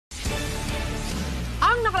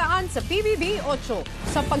nakaraan sa PBB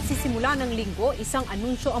 8. Sa pagsisimula ng linggo, isang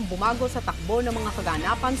anunsyo ang bumago sa takbo ng mga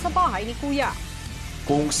kaganapan sa bahay ni Kuya.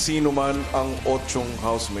 Kung sino man ang 8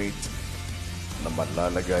 housemate na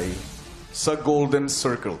malalagay sa Golden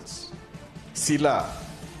Circles, sila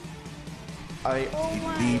ay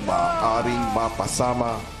hindi maaaring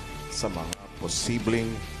mapasama sa mga posibleng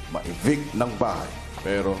ma-evict ng bahay.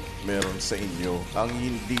 Pero meron sa inyo ang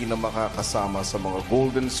hindi na makakasama sa mga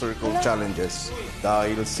Golden Circle Challenges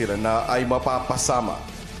dahil sila na ay mapapasama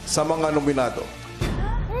sa mga nominado.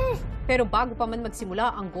 Pero bago pa man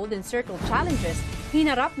magsimula ang Golden Circle Challenges,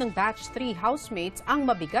 hinarap ng Batch 3 housemates ang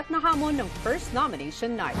mabigat na hamon ng first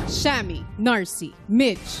nomination night. Shami, Narcy,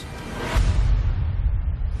 Mitch.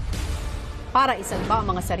 Para isalba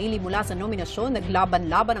ang mga sarili mula sa nominasyon,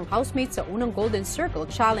 naglaban-laban ang housemates sa unang Golden Circle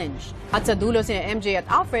Challenge. At sa dulo sina MJ at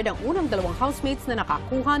Alfred ang unang dalawang housemates na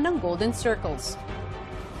nakakuha ng Golden Circles.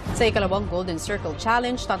 Sa ikalawang Golden Circle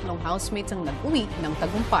Challenge, 3 housemates ang nag-uwi ng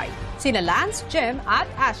tagumpay. Sina Lance, Jem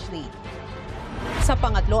at Ashley. Sa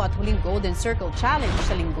pangatlo at huling Golden Circle Challenge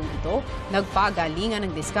sa linggong ito, nagpagalingan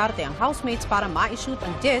ng diskarte ang housemates para ma-shoot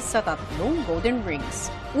ang disc sa 3 golden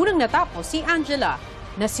rings. Unang natapos si Angela,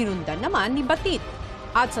 na sinundan naman ni Batit.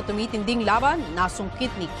 At sa tumitinding laban,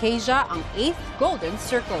 nasungkit ni Keja ang 8th Golden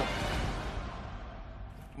Circle.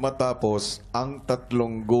 Matapos ang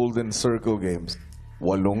 3 Golden Circle Games,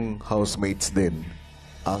 8 housemates din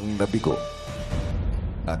ang nabigo.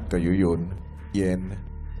 At kayo yun, Yen,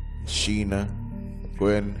 Sheena,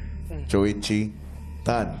 Gwen, Choichi,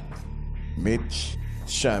 Tan, Mitch,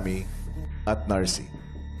 Shami, at Narcy.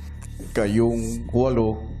 Kayong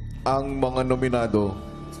 8 ang mga nominado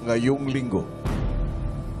ngayong linggo.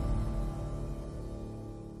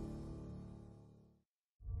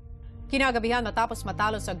 Kinagabihan matapos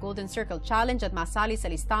matalo sa Golden Circle Challenge at masali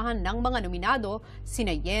sa listahan ng mga nominado,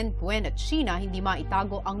 sina Yen, Gwen at Sheena hindi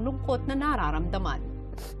maitago ang lungkot na nararamdaman.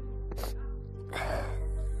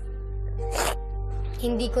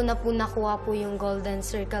 Hindi ko na po nakuha po yung Golden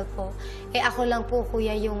Circle po. Ako lang po,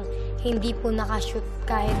 Kuya, yung hindi po nakashoot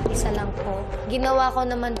kahit isa lang po. Ginawa ko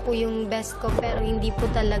naman po yung best ko, pero hindi po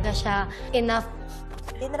talaga siya enough.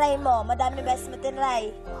 Tinry mo. Madami best mo tinry.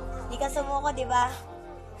 Hindi ka sumuko, di ba?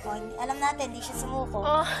 Alam natin, hindi siya sumuko.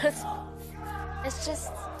 Oh, it's just...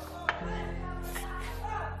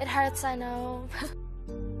 It hurts, I know.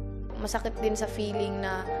 Masakit din sa feeling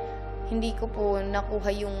na hindi ko po nakuha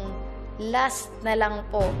yung last na lang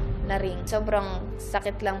po na ring. Sobrang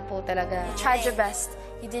sakit lang po talaga. You tried your best.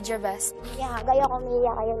 You did your best. Yeah, gaya ko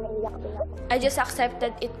umiiyak kayo, naiiyak din ako. I just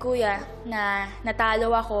accepted it, Kuya, na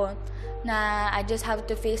natalo ako, na I just have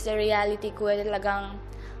to face the reality, Kuya. Talagang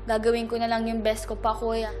gagawin ko na lang yung best ko pa,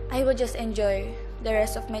 Kuya. I will just enjoy the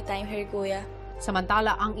rest of my time here, Kuya.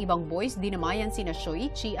 Samantala, ang ibang boys dinamayan sina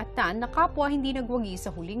Shoichi at Tan na kapwa hindi nagwagi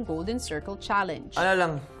sa huling Golden Circle Challenge. Ano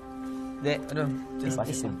lang? Hindi, ano?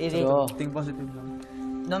 Think positive lang.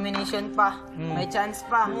 Nomination pa. May chance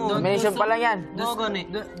pa. Nomination pa lang yan.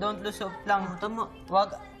 Don't lose hope lang.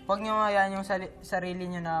 Wag nyo mayan yung sarili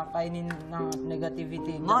nyo na kainin ng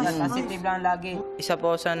negativity. Positive lang lagi. Isa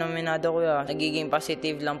po sa nominado, Kuya. Nagiging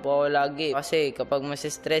positive lang po ako lagi. Kasi kapag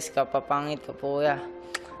mas-stress ka, papangit ka po, Kuya.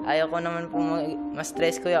 Ayaw ko naman po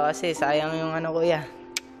mas-stress, Kuya, kasi sayang yung ano, Kuya.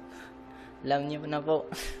 Alam niyo na po.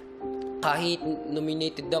 Kahit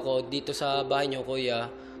nominated ako dito sa bahay niyo, Kuya,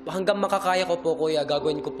 hanggang makakaya ko po, Kuya,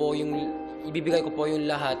 gagawin ko po yung, ibibigay ko po yung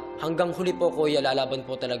lahat. Hanggang huli po, Kuya, lalaban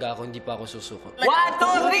po talaga ako, hindi pa ako susuko. 1,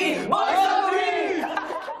 2, 3! 1, 2,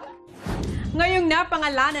 3! Ngayong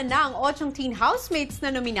napangalanan na ang 8 teen housemates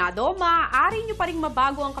na nominado, maaari nyo pa rin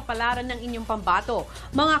mabago ang kapalaran ng inyong pambato.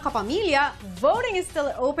 Mga kapamilya, voting is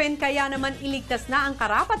still open, kaya naman iligtas na ang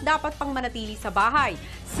karapat-dapat pang manatili sa bahay.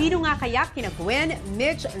 Sino nga kaya kina Gwen,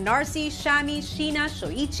 Mitch, Narcy, Shami, Sheena,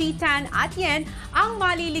 Shoichi, Tan at Yen ang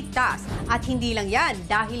maliligtas? At hindi lang yan,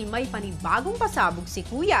 dahil may panibagong pasabog si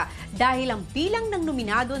Kuya. Dahil ang bilang ng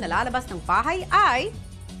nominado na lalabas ng bahay ay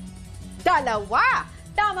 2!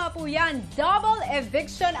 Tama po yan, double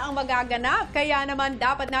eviction ang magaganap. Kaya naman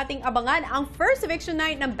dapat nating abangan ang first eviction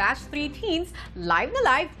night ng Batch 3 Teens live na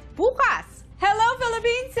live bukas. Hello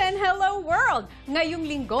Philippines and hello world! Ngayong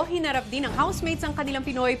linggo, hinarap din ng housemates ang kanilang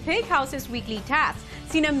Pinoy Pig Houses weekly task.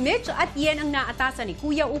 Sina Mitch at Yen ang naatasan ni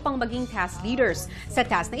Kuya upang maging task leaders. Sa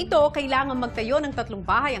task na ito, kailangan magtayo ng 3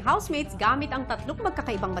 bahay ang housemates gamit ang 3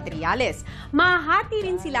 magkakaibang materyales. Mahati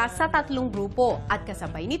rin sila sa 3 grupo at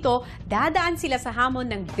kasabay nito, dadaan sila sa hamon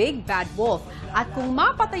ng Big Bad Wolf. At kung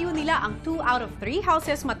mapatayo nila ang 2 out of 3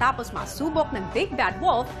 houses matapos masubok ng Big Bad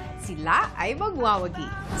Wolf, sila ay magwawagi.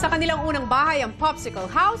 Sa kanilang unang bahay, ang Popsicle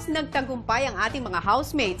House, nagtagumpay ang ating mga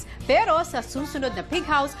housemates. Pero sa susunod na Pig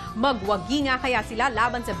House, magwagi nga kaya sila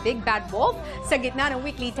laban sa Big Bad Wolf? Sa gitna ng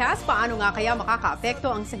weekly task, paano nga kaya makakaapekto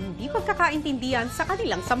ang sa hindi pagkakaintindihan sa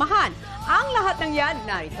kanilang samahan? Ang lahat ng yan,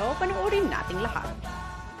 narito, panoorin nating lahat.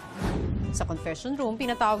 Sa confession room,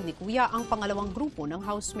 pinatawag ni Kuya ang pangalawang grupo ng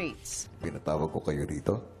housemates. Pinatawag ko kayo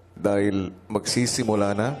dito dahil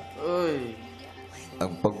magsisimula na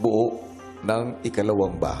ang pagbuo ng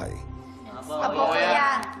ikalawang bahay. Apo,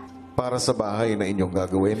 kuya. Para sa bahay na inyong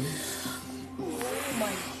gagawin,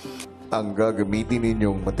 ang gagamitin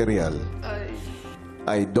ninyong material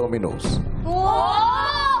ay dominoes.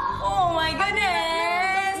 Oh my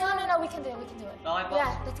goodness! No, we can do it. Okay po.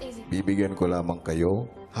 Yeah, that's easy. Bibigyan ko lamang kayo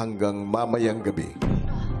hanggang mamayang gabi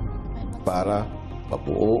para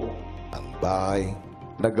mabuo ang bahay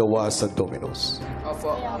na gawa sa dominoes.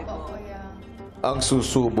 Ang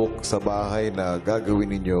susubok sa bahay na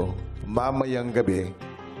gagawin ninyo mamayang gabi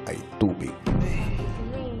ay tubig.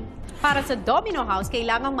 Para sa domino house,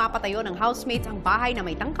 kailangang mapatayo ng housemates ang bahay na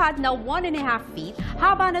may tangkad na 1.5 feet,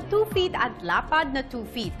 haba na 2 feet at lapad na 2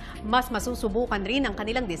 feet. Mas masusubukan rin ang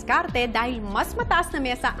kanilang diskarte dahil mas mataas na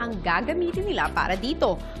mesa ang gagamitin nila para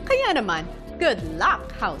dito. Kaya naman, good luck,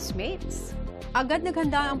 housemates! Agad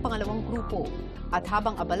naghanda ang pangalawang grupo. At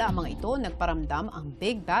habang abala ang mga ito, nagparamdam ang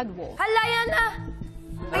Big Bad Wolf. Hala, yan na!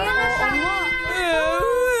 Ayan na siya!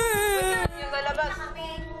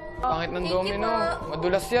 Pangit ng domino.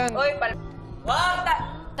 Madulas yan.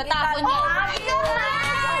 Tatapon niya.